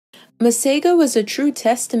Masego is a true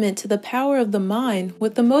testament to the power of the mind.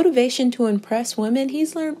 With the motivation to impress women,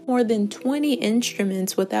 he's learned more than 20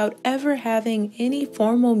 instruments without ever having any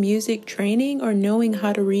formal music training or knowing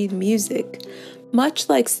how to read music. Much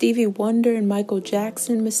like Stevie Wonder and Michael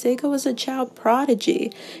Jackson, Masego was a child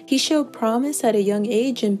prodigy. He showed promise at a young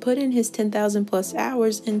age and put in his 10,000 plus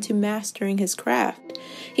hours into mastering his craft.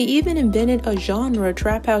 He even invented a genre,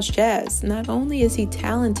 TrapHouseJazz. Not only is he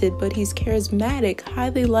talented, but he's charismatic,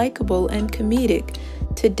 highly likable, and comedic.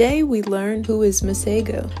 Today we learn who is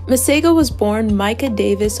Masego. Masego was born Micah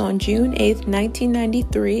Davis on June 8,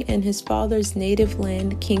 1993 in his father's native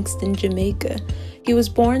land, Kingston, Jamaica. He was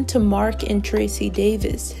born to Mark and Tracy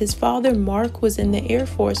Davis. His father, Mark, was in the Air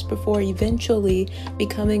Force before eventually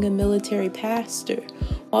becoming a military pastor.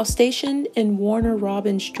 While stationed in Warner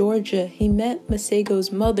Robins, Georgia, he met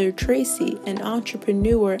Masego's mother, Tracy, an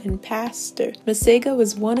entrepreneur and pastor. Masego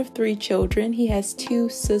is one of 3 children. He has 2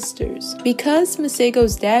 sisters. Because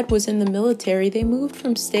Masego's dad was in the military, they moved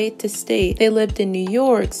from state to state. They lived in New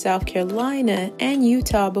York, South Carolina, and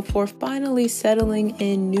Utah before finally settling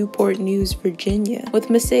in Newport News, Virginia. With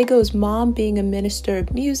Masego's mom being a minister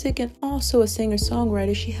of music and also a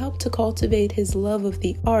singer-songwriter, she helped to cultivate his love of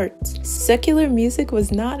the arts. Secular music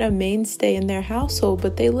was not a mainstay in their household,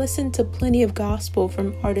 but they listened to plenty of gospel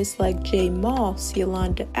from artists like J. Moss,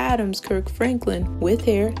 Yolanda Adams, Kirk Franklin, with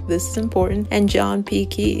hair, this is important, and John P.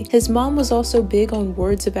 Key. His mom was also big on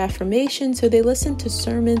words of affirmation, so they listened to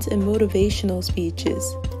sermons and motivational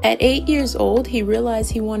speeches. At 8 years old, he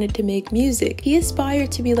realized he wanted to make music. He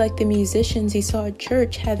aspired to be like the musicians he saw at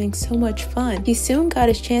church having so much fun. He soon got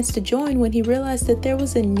his chance to join when he realized that there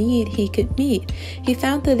was a need he could meet. He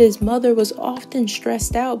found that his mother was often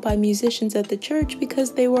stressed out by musicians at the church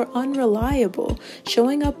because they were unreliable,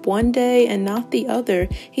 showing up one day and not the other.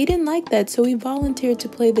 He didn't like that, so he volunteered to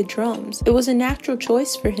play the drums. It was a natural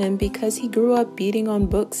choice for him because he grew up beating on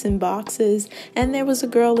books and boxes, and there was a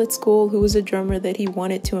girl at school who was a drummer that he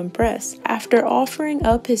wanted to impress. After offering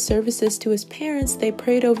up his services to his parents, they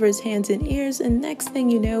prayed over his hands and ears, and next thing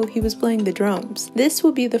you know, he was playing the drums. This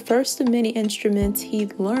would be the first of many instruments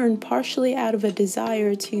he'd learned partially out of a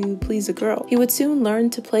desire to please a girl. He would soon learn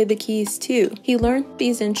to play the keys too. He learned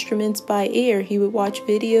these instruments by ear. He would watch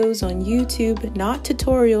videos on YouTube, not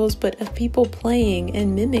tutorials, but of people playing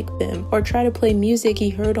and mimic them, or try to play music he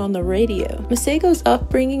heard on the radio. Masego's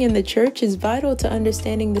upbringing in the church is vital to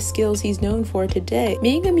understanding the skills he's known for today.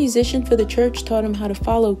 Being a musician for the church taught him how to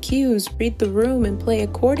follow cues, read the room, and play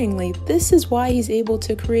accordingly. This is why he's able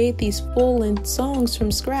to create these full-length songs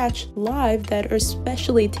from scratch live that are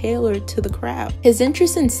specially tailored to the crowd. His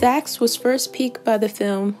interest in sax was first piqued by the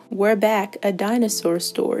film We're Back, A Dinosaur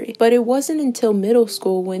Story, but it wasn't until middle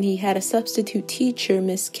school when he had a substitute teacher,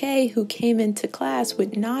 Miss K, who came into class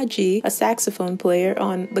with Najee, a saxophone player,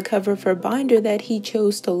 on the cover of her binder that he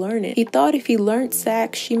chose to learn it. He thought if he learned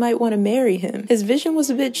sax, she might want to marry him. His vision was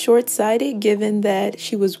a bit short-sighted given that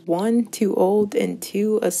she was 1, too old, and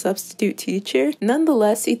 2, a substitute teacher.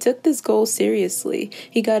 Nonetheless, he took this goal seriously.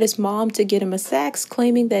 He got his mom to get him a sax,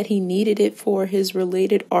 claiming that he needed it for his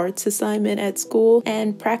related arts assignment at school,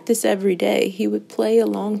 and practice every day. He would play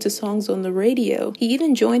along to songs on the radio. He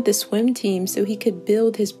even joined the swim team so he could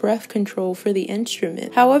build his breath control for the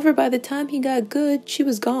instrument. However, by the time he got good, she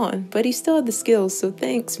was gone, but he still had the skills, so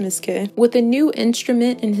thanks, Miss K. With a new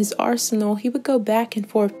instrument in his arsenal, he would go back and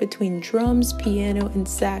forth between drums, piano, and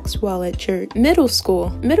sax while at church. Middle school.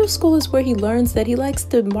 Middle school is where he learns that he likes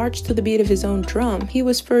to march to the beat of his own drum. He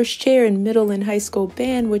was first chair in middle and high school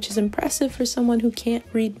band, which is impressive for someone who can't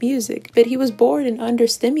read music, but he was bored and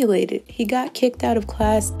understimulated. He got kicked out of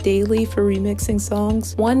class daily for remixing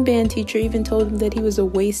songs. One band teacher even told him that he was a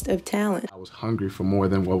waste of talent. I was hungry for more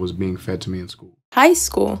than what was being fed to me in school. High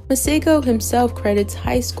school. Masego himself credits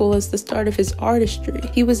high school as the start of his artistry.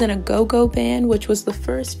 He was in a go-go band, which was the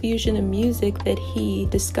first fusion of music that he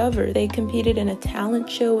discovered. They competed in a talent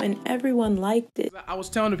show and everyone liked it. I was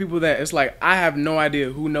telling the people that it's like I have no idea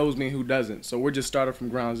who knows me and who doesn't, so we're just started from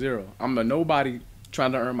ground zero. I'm a nobody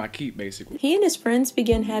trying to earn my keep, basically. He and his friends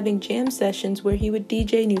began having jam sessions where he would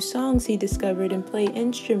DJ new songs he discovered and play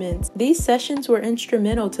instruments. These sessions were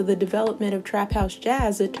instrumental to the development of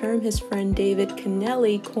TrapHouseJazz, a term his friend David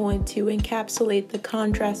Kennelly coined to encapsulate the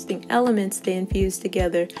contrasting elements they infused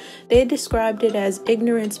together. They described it as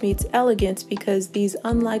ignorance meets elegance because these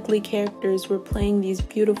unlikely characters were playing these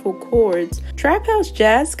beautiful chords.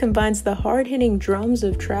 TrapHouseJazz combines the hard-hitting drums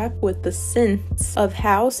of trap with the synths of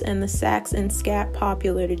house and the sax and scat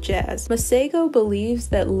popular to jazz. Masego believes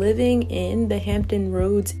that living in the Hampton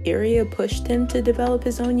Roads area pushed him to develop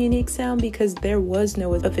his own unique sound because there was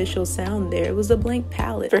no official sound there. It was a blank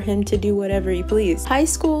palette for him to do whatever he pleased. High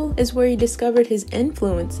school is where he discovered his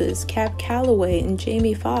influences, Cab Calloway and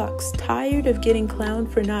Jamie Foxx. Tired of getting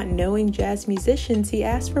clowned for not knowing jazz musicians, he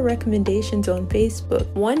asked for recommendations on Facebook.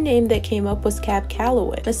 One name that came up was Cab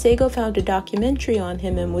Calloway. Masego found a documentary on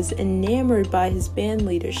him and was enamored by his band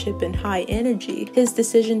leadership and high energy. His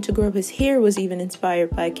decision to grow his hair was even inspired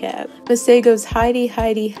by Cab. Masego's Heidi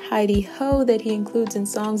Heidi Heidi Ho that he includes in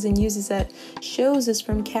songs and uses at shows is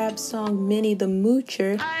from Cab's song Minnie the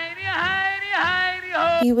Moocher. Heidi, Heidi, Heidi,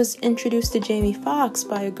 Ho. He was introduced to Jamie Foxx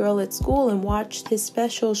by a girl at school and watched his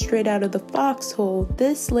special Straight Out of the Foxhole.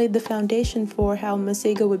 This laid the foundation for how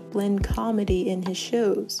Masego would blend comedy in his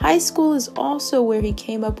shows. High school is also where he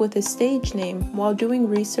came up with his stage name. While doing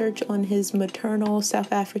research on his maternal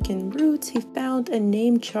South African roots, he found a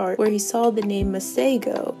name chart where he saw the name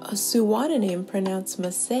Masego, a Suwana name pronounced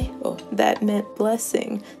Masego, that meant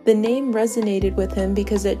blessing. The name resonated with him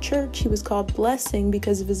because at church he was called Blessing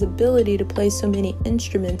because of his ability to play so many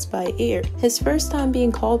instruments by ear. His first time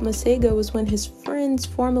being called Masego was when his friends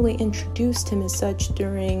formally introduced him as such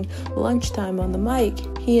during lunchtime on the mic.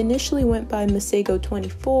 He initially went by Masego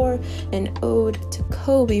 24, an ode to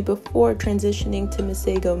Kobe, before transitioning to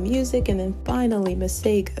Masego Music and then finally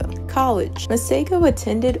Masego. College. Masego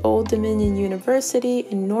attended Old Dominion University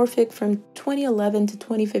in Norfolk from 2011 to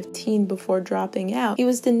 2015 before dropping out. He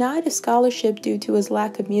was denied a scholarship due to his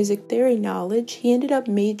lack of music theory knowledge. He ended up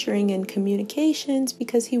majoring in communications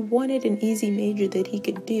because he wanted an easy major that he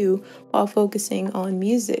could do while focusing on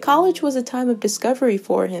music. College was a time of discovery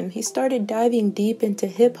for him. He started diving deep into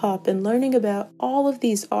hip-hop and learning about all of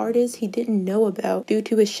these artists he didn't know about due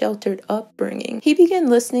to his sheltered upbringing. He began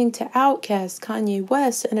listening to Outkast, Kanye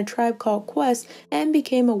West, and A Tribe Called Quest, and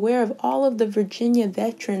became aware of all of the Virginia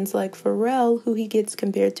veterans like Pharrell, who he gets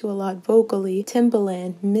compared to a lot vocally,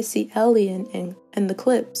 Timbaland, Missy Elliott, and the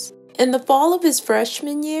Clips. In the fall of his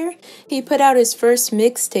freshman year, he put out his first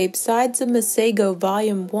mixtape, Sides of Masego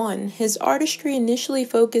Volume 1. His artistry initially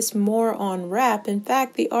focused more on rap. In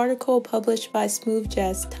fact, the article published by Smooth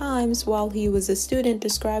Jazz Times while he was a student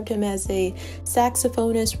described him as a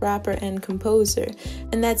saxophonist, rapper, and composer.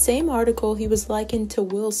 In that same article, he was likened to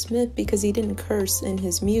Will Smith because he didn't curse in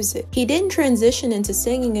his music. He didn't transition into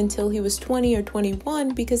singing until he was 20 or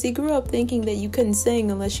 21 because he grew up thinking that you couldn't sing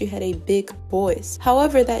unless you had a big voice.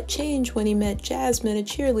 However, that changed when he met Jasmine, a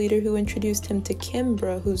cheerleader who introduced him to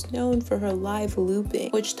Kimbra, who's known for her live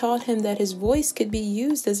looping, which taught him that his voice could be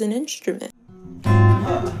used as an instrument.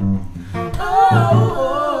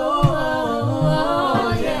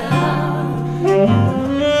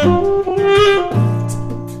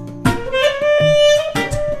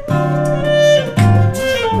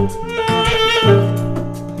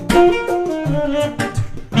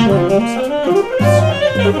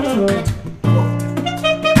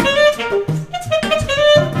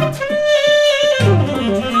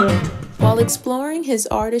 While exploring his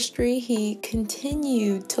artistry, he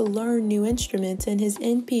continued to learn new instruments. In his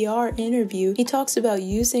NPR interview, he talks about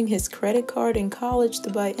using his credit card in college to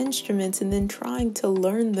buy instruments and then trying to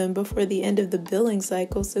learn them before the end of the billing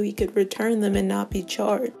cycle so he could return them and not be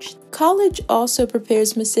charged. College also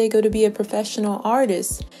prepares Masego to be a professional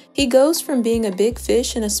artist. He goes from being a big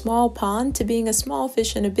fish in a small pond to being a small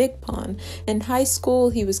fish in a big pond. In high school,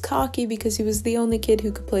 he was cocky because he was the only kid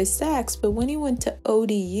who could play sax, but when he went to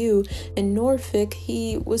ODU in Norfolk,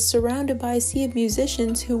 he was surrounded by a sea of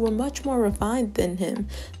musicians who were much more refined than him.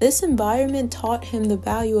 This environment taught him the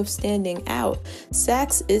value of standing out.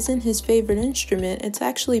 Sax isn't his favorite instrument, it's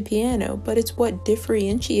actually piano, but it's what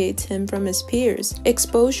differentiates him from his peers.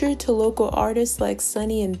 Exposure to local artists like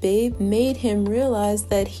Sonny and Babe made him realize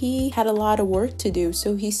that he had a lot of work to do,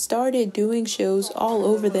 so he started doing shows all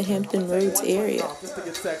over the Hampton Roads area. Just to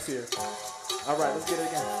get sexier. All right, let's get it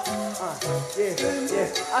again.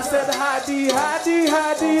 Yeah. I said hi D, ho.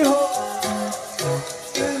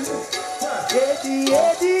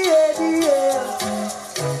 Yeah.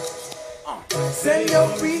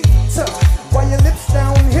 Senorita, while your lips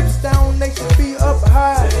down, hips down, they should be up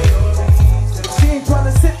high. She ain't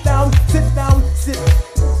tryna sit down, sit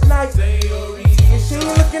nice. And she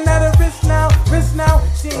ain't looking at her wrist now,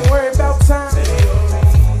 she ain't worried about time.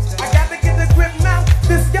 I got to get the grip now,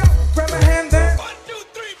 this guy, grab my hand there. 1, 2,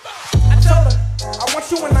 3, 4. I told her, I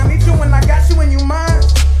want you and I need you and I got you and you mine.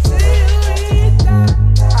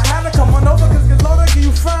 I had to come on over cause Lola give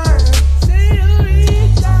you fine.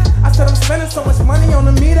 I said I'm spending so much money on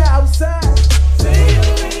the meter outside.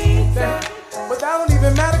 But that don't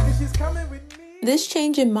even matter cause she's coming with me. This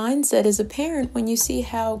change in mindset is apparent when you see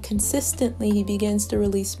how consistently he begins to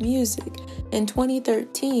release music. In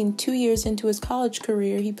 2013, 2 years into his college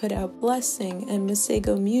career, he put out Blessing and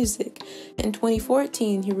Masego Music. In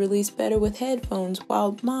 2014, he released Better with Headphones,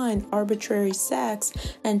 Wild Mind, Arbitrary Sax,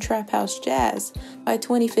 and TrapHouseJazz. By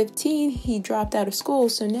 2015, he dropped out of school,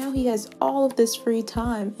 so now he has all of this free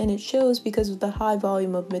time, and it shows because of the high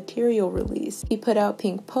volume of material release. He put out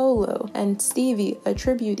Pink Polo and Stevie, a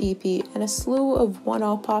tribute EP, and a slew of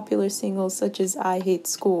one-off popular singles such as I Hate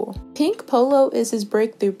School. Pink Polo is his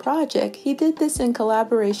breakthrough project. He did this in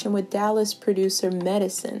collaboration with Dallas producer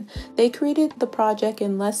Medicine. They created the project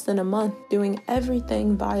in less than a month, doing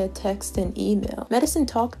everything via text and email. Medicine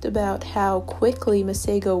talked about how quickly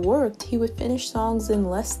Masego worked. He would finish songs in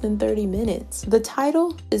less than 30 minutes. The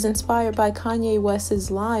title is inspired by Kanye West's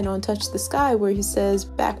line on Touch the Sky, where he says,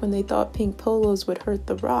 back when they thought pink polos would hurt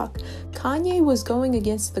the rock. Kanye was going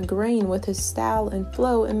against the grain with his style and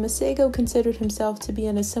flow, and Masego considered himself to be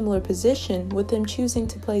in a similar position, with him choosing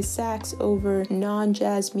to play sax over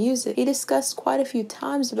non-jazz music. He discussed quite a few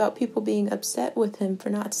times about people being upset with him for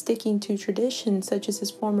not sticking to traditions such as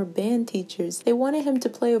his former band teachers. They wanted him to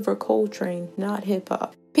play over Coltrane, not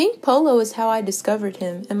hip-hop. Pink Polo is how I discovered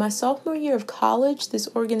him. In my sophomore year of college, this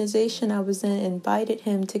organization I was in invited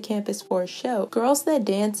him to campus for a show. Girls That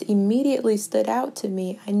Dance immediately stood out to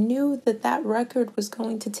me. I knew that that record was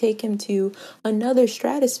going to take him to another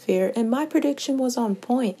stratosphere, and my prediction was on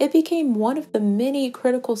point. It became one of the many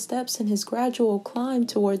critical steps in his gradual climb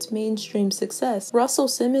towards mainstream success. Russell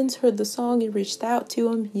Simmons heard the song and reached out to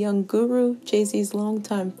him. Young Guru, Jay-Z's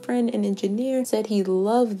longtime friend and engineer, said he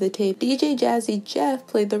loved the tape. DJ Jazzy Jeff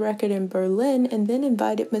played the record in Berlin and then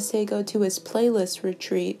invited Masego to his playlist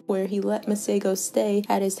retreat, where he let Masego stay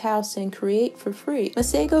at his house and create for free.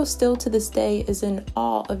 Masego still to this day is in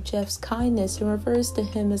awe of Jeff's kindness and refers to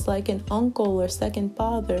him as like an uncle or second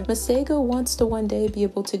father. Masego wants to one day be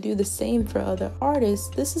able to do the same for other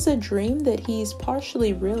artists. This is a dream that he's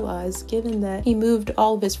partially realized, given that he moved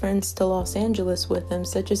all of his friends to Los Angeles with him,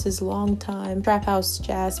 such as his longtime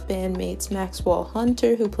TrapHouseJazz bandmates Maxwell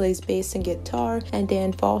Hunter, who plays bass and guitar, and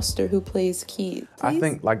Dan Foster, who plays keys. I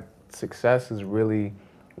think like success is really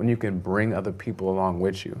when you can bring other people along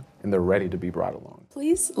with you and they're ready to be brought along.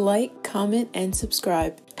 Please like, comment, and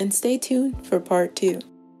subscribe, and stay tuned for part 2.